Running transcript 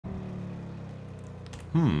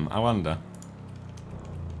I wonder.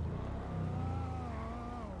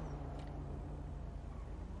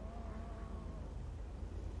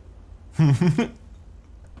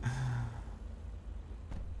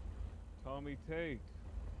 Tommy Tate.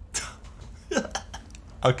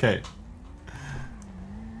 Okay.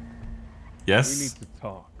 We Yes, need to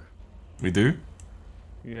talk. we do.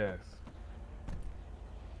 Yes.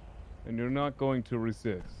 And you're not going to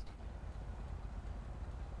resist.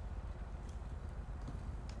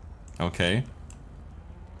 Okay.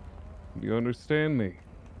 You understand me?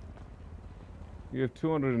 You have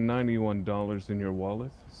 $291 in your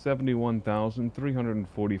wallet,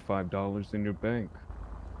 $71,345 in your bank.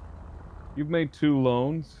 You've made 2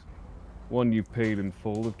 loans. One you paid in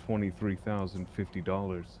full of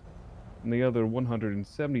 $23,050, and the other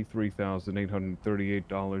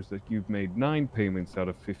 $173,838 that you've made 9 payments out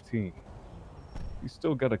of 15. You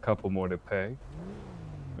still got a couple more to pay,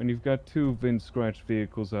 and you've got 2 VIN scratch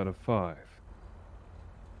vehicles out of 5.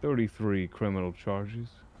 33 criminal charges.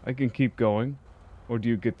 I can keep going, or do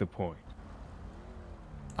you get the point?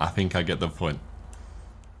 I think I get the point.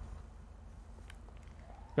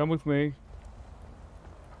 Come with me.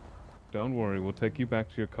 Don't worry, we'll take you back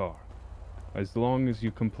to your car. As long as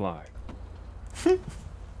you comply. Do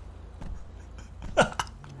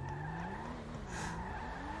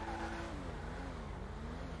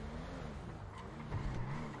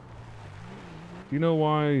you know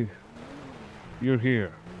why you're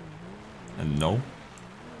here? And no.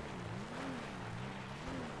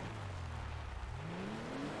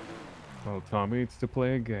 Well, Tommy, it's to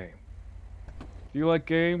play a game. Do you like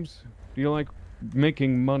games? Do you like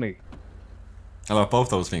making money? I love both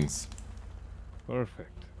those things.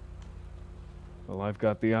 Perfect. Well, I've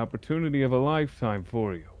got the opportunity of a lifetime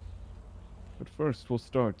for you. But first, we'll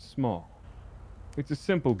start small. It's a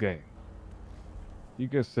simple game. You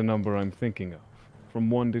guess the number I'm thinking of, from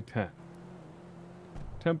 1 to 10.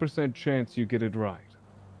 10% chance you get it right.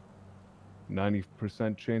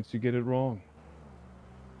 90% chance you get it wrong.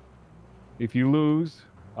 If you lose,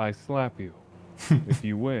 I slap you. If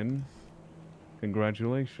you win,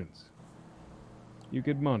 congratulations. You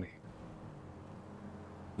get money.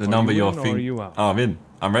 The number you're thinking. Are you out? Oh, I'm in.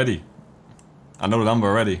 I'm ready. I know the number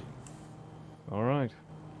already. All right.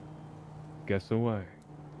 Guess away.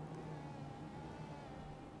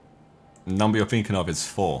 The number you're thinking of is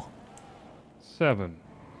 4. 7.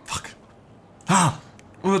 Fuck. Ah!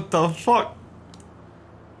 What the fuck?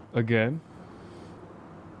 Again?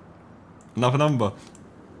 Another number.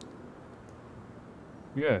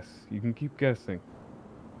 Yes, you can keep guessing.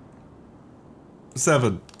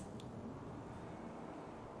 7.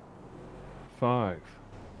 5.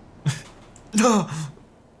 No!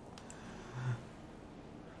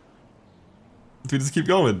 Do we just keep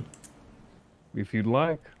going? If you'd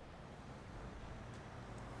like.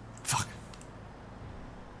 Fuck.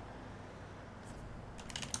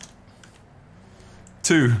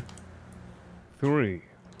 2. 3.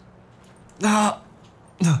 Ah!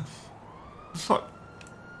 Fuck.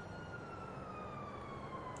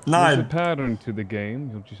 There's a 9. pattern to the game.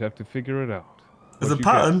 You'll just have to figure it out. There's a What'd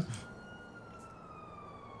you pattern? guess?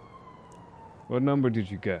 What number did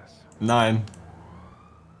you guess? 9.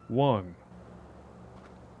 1.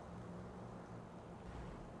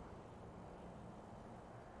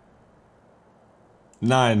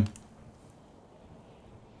 9.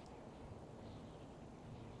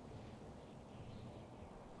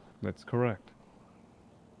 That's correct.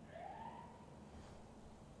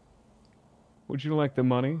 Would you like the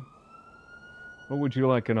money? Or would you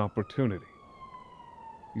like an opportunity?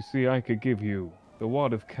 You see, I could give you the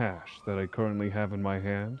wad of cash that I currently have in my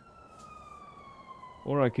hand.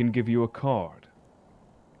 Or I can give you a card.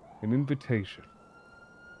 An invitation.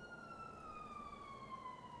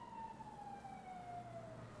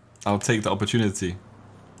 I'll take the opportunity.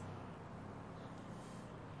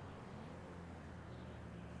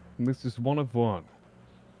 And this is one of one.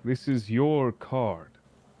 This is your card,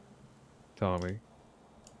 Tommy.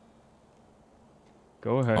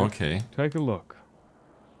 Go ahead. Okay. Take a look.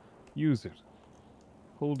 Use it.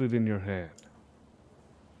 Hold it in your hand.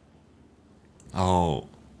 Oh.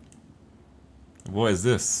 What is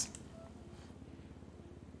this?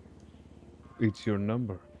 It's your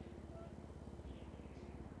number.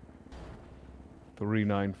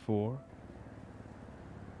 394.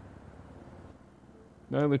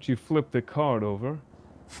 Now that you flip the card over,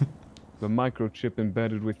 the microchip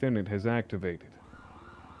embedded within it has activated.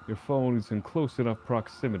 Your phone is in close enough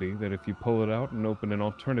proximity that if you pull it out and open an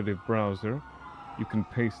alternative browser, you can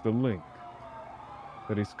paste the link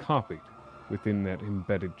that is copied within that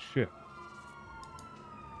embedded chip.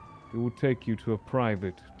 It will take you to a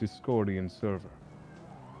private Discordian server.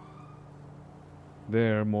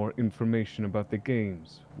 There, more information about the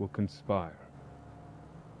games will conspire.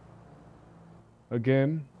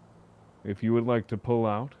 Again, if you would like to pull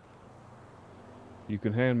out, you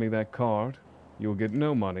can hand me that card. You'll get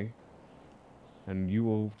no money, and you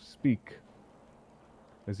will speak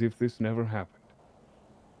as if this never happened.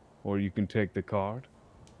 Or you can take the card,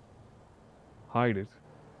 hide it,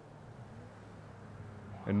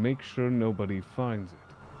 and make sure nobody finds it.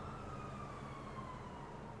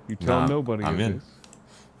 You tell nobody of this,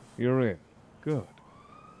 you're in. Good.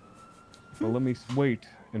 Well, let me wait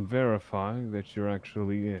and verify that you're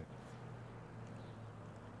actually in.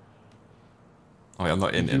 Oh, I'm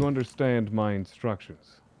not in. Do you understand my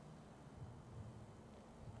instructions?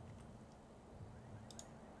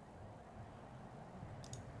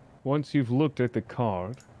 Once you've looked at the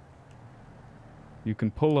card, you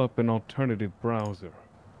can pull up an alternative browser.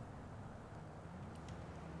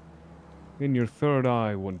 In your third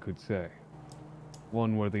eye, one could say.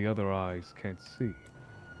 One where the other eyes can't see.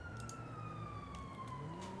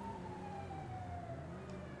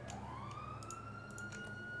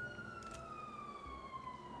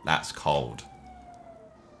 That's cold.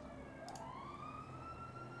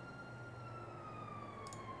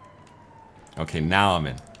 Okay, now I'm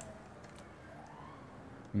in.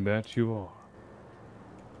 That you are.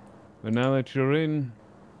 And now that you're in,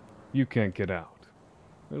 you can't get out.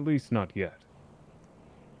 At least not yet.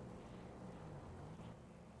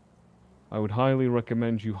 I would highly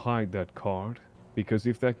recommend you hide that card, because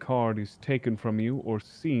if that card is taken from you or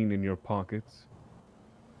seen in your pockets,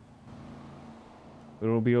 there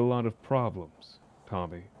will be a lot of problems,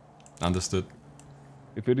 Tommy. Understood.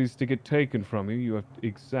 If it is to get taken from you, you have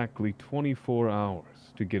exactly 24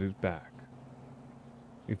 hours to get it back.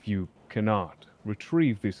 If you cannot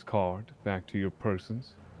retrieve this card back to your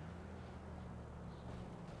persons,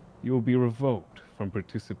 you will be revoked from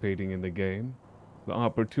participating in the game. The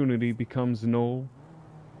opportunity becomes null,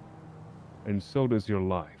 and so does your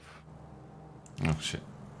life. Oh, shit.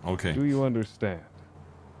 Okay. Do you understand?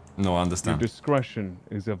 No, I understand. Your discretion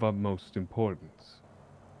is of utmost importance.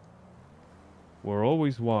 We're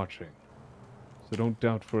always watching, so don't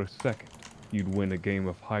doubt for a second you'd win a game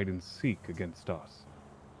of hide and seek against us.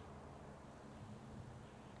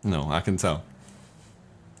 No, I can tell.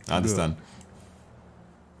 I understand. Good.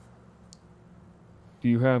 Do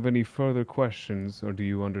you have any further questions, or do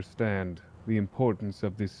you understand the importance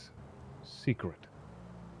of this secret?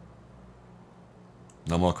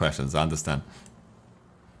 No more questions, I understand.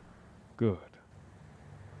 Good.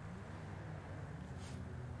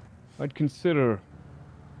 I'd consider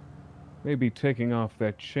maybe taking off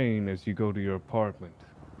that chain as you go to your apartment.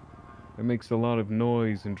 It makes a lot of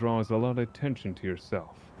noise and draws a lot of attention to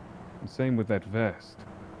yourself. And same with that vest.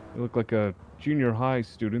 You look like a junior high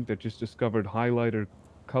student that just discovered highlighter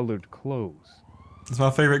colored clothes. It's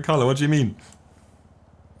my favorite color, what do you mean?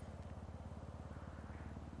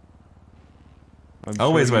 I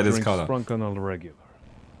always wear this color. Sprunk on the regular.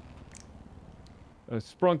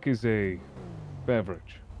 Sprunk is a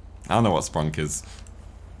beverage. I don't know what Sprunk is.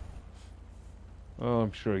 Oh,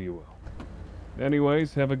 I'm sure you will.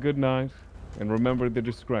 Anyways, have a good night, and remember the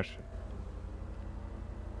discretion.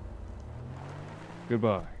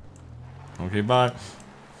 Goodbye. Okay, bye.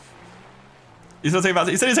 He said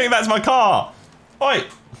he's taking back to my car! Oi!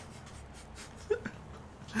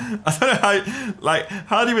 I don't know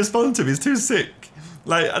how do you respond to him? He's too sick.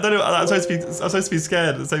 Like, I don't know, I'm supposed to be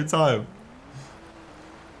scared at the same time.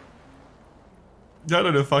 I don't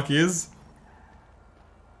know who the fuck he is.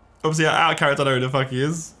 Obviously, out of character, I know who the fuck he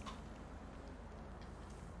is.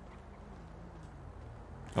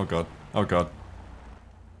 Oh god. Oh god.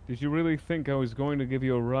 Did you really think I was going to give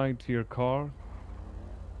you a ride to your car?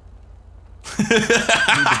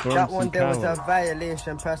 That one there was a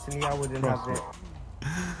violation. Personally, I wouldn't have it.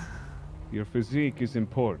 Your physique is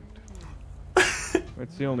important.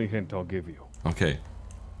 That's the only hint I'll give you. Okay.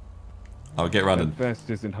 I'll get running. That vest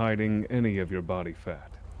isn't hiding any of your body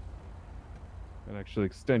fat. It actually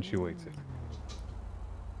accentuates it.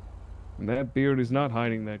 And that beard is not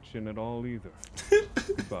hiding that chin at all either.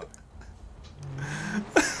 Goodbye.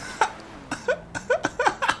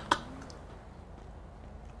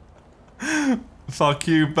 Fuck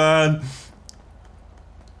you, Burn.